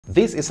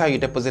This is how you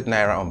deposit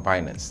Naira on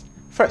Binance.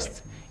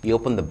 First, you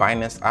open the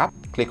Binance app,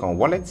 click on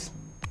Wallet,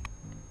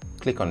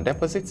 click on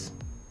Deposits,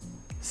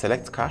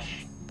 select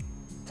Cash,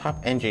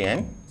 tap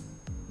NGN,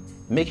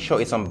 make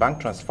sure it's on Bank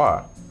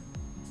Transfer,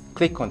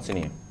 click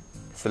Continue,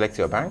 select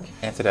your bank,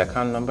 enter the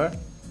account number,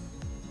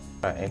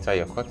 enter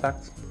your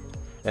contact,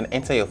 then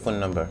enter your phone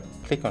number,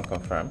 click on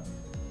Confirm,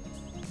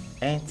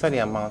 enter the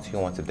amount you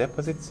want to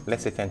deposit,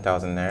 let's say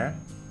 10,000 Naira,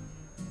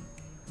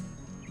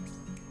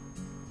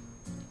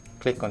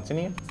 click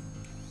Continue,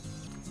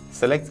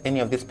 select any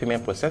of these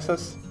payment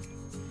processors.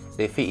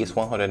 The fee is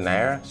 100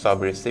 Naira, so I'll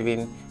be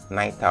receiving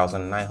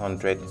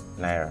 9,900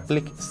 Naira.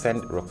 Click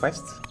Send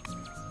Request,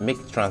 make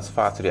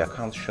transfer to the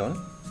account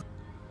shown.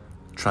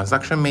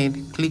 Transaction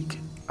made, click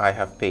I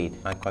have paid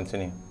and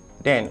continue.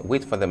 Then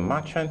wait for the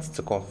merchant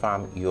to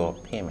confirm your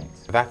payment.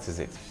 That is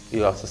it.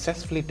 You have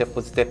successfully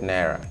deposited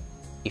Naira.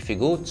 If you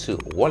go to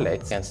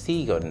Wallet, you can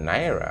see your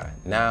Naira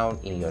now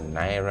in your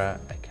Naira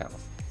account.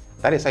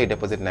 That is how you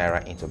deposit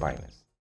Naira into Binance.